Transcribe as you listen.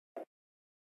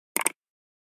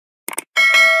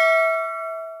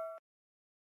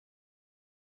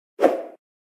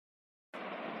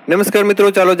નમસ્કાર મિત્રો,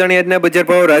 ચાલો જાણીએ આજના બજાર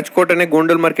ભાવ રાજકોટ અને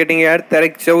ગોંડલ માર્કેટિંગ યાર્ડ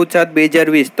તારીખ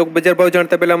 14/7/2020। તો બજાર ભાવ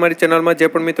જાણતા પહેલા અમારી ચેનલમાં જે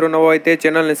પણ મિત્રો નવા હોય તે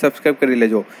ચેનલને સબસ્ક્રાઇબ કરી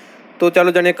લેજો। તો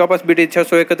ચાલો જાણીએ કપાસ બીટી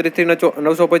 631 થી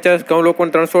 950, ઘઉં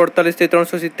લોકવન 348 થી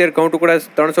 370, ઘઉં ટુકડા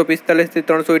 345 થી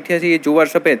 388, જુવાર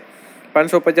સફેદ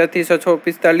 550 થી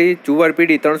 645, જુવાર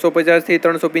પીળી 350 થી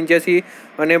 385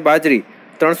 અને બાજરી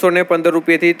 315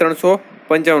 રૂપિયાથી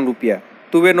 355 રૂપિયા।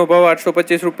 તુવેરનો ભાવ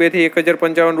 825 રૂપિયાથી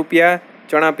 1055 રૂપિયા।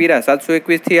 चना पीरा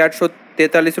 721 થી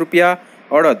 843 રૂપિયા,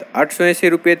 અડદ 880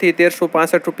 રૂપિયાથી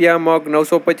 1365 રૂપિયા, મગ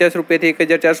 950 રૂપિયાથી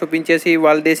 1485,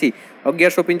 વાલ દેશી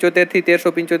 1175 થી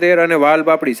 1375 અને વાલ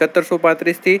બાપડી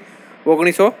 1735 થી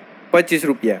 1925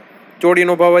 રૂપિયા।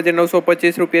 ચોળીનો ભાવ આજે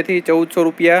 925 રૂપિયાથી 1400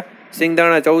 રૂપિયા,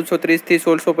 સિંગદાણા 1430 થી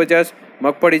 1650,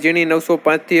 મગફળી ઝીણી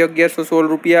 905 થી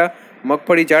 1116 રૂપિયા,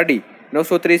 મગફળી જાડી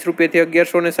 930 રૂપિયાથી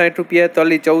 1160 રૂપિયા,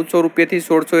 તલી 1400 રૂપિયાથી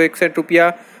 1661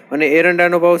 રૂપિયા અને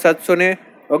એરંડાનો ભાવ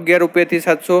 711 રૂપિયાથી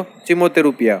 774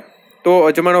 રૂપિયા। તો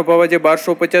અજમાનો ભાવ આજે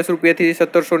 1250 રૂપિયાથી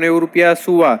 1790 રૂપિયા,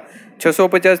 સુવા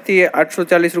 650 થી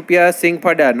 840 રૂપિયા,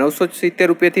 સિંગફાડા 970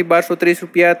 રૂપિયાથી 1230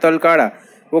 રૂપિયા, તલકાળા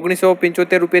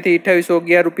 1975 રૂપિયાથી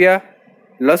 2811 રૂપિયા,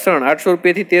 લસણ 800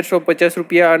 રૂપિયાથી 1350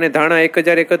 રૂપિયા અને ધાણા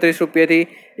 1031 રૂપિયાથી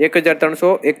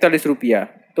 1341 રૂપિયા।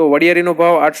 તો વડિયારીનો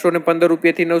ભાવ 815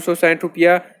 રૂપિયાથી 960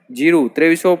 રૂપિયા, જીરું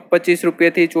 2325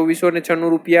 રૂપિયાથી 2496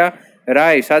 રૂપિયા,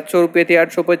 રાય 700 રૂપિયાથી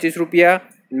 825 રૂપિયા,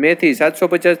 મેથી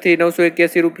 750 થી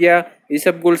 981 રૂપિયા,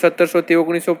 ઈસબગુલ 1700 થી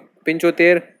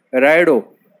 1975, રાયડો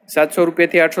 700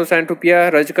 રૂપિયાથી 860 રૂપિયા,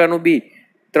 રજકાનું બી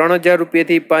 3000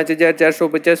 રૂપિયાથી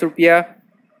 5450 રૂપિયા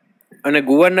અને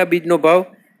ગુવારના બીજનો ભાવ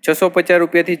 650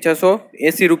 રૂપિયાથી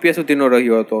 680 રૂપિયા સુધીનો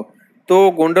રહ્યો હતો। તો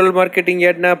ગોંડલ માર્કેટિંગ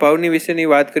યાર્ડના ભાવની વિશેની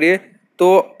વાત કરીએ તો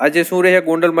આજે શું રહ્યા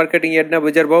ગોંડલ માર્કેટિંગ યાર્ડના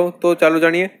બજાર ભાવ, તો ચાલો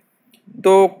જાણીએ।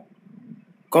 તો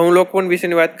ઘઉં લોકવન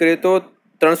વિશેની વાત કરીએ તો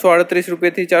 338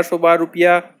 રૂપિયાથી 412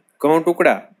 રૂપિયા, ઘઉં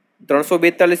ટુકડા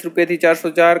 342 રૂપિયાથી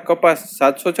 404, કપાસ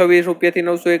 726 રૂપિયાથી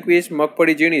 921,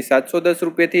 મગફળી ઝીણી 710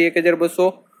 રૂપિયાથી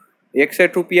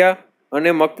 1261 રૂપિયા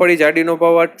અને મગફળી જાડીનો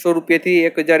ભાવ 800 રૂપિયાથી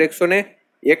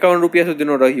 1151 રૂપિયા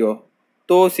સુધીનો રહ્યો।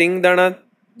 તો સિંગદાણા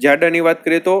જાડાની વાત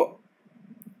કરીએ તો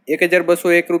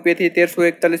 1201 રૂપિયાથી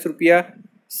 1341 રૂપિયા,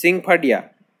 સિંગફાડિયા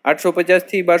 850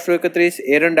 થી 1231,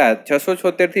 એરંડા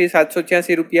 676 થી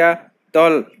 786 રૂપિયા,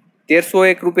 તલ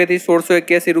 1301 રૂપિયાથી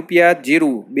 1681 રૂપિયા,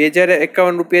 જીરું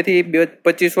 2051 રૂપિયાથી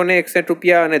 2561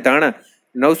 રૂપિયા અને ધાણા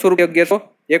 900 રૂપિયા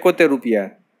 1171 રૂપિયા,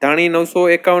 ધાણી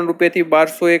 951 રૂપિયાથી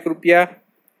 1201 રૂપિયા,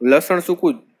 લસણ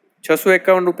સૂકું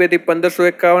 651 રૂપિયાથી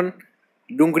 1551,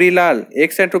 ડુંગળી લાલ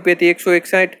 61 રૂપિયાથી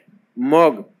 161,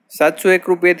 મગ 701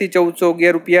 રૂપિયાથી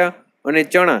 1411 રૂપિયા અને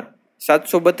ચણા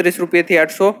 732 રૂપિયાથી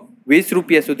 820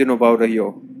 રૂપિયા સુધીનો ભાવ રહ્યો।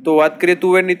 તો વાત કરીએ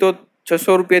તુવેરની તો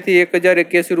 600 રૂપિયાથી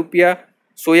 1081 રૂપિયા,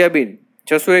 સોયાબીન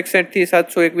 661 થી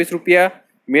 721 રૂપિયા,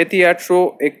 મેથી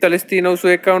 841 થી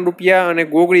 951 રૂપિયા અને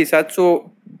ગોગળી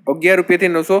 711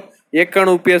 રૂપિયાથી 991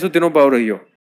 રૂપિયા સુધીનો ભાવ રહ્યો।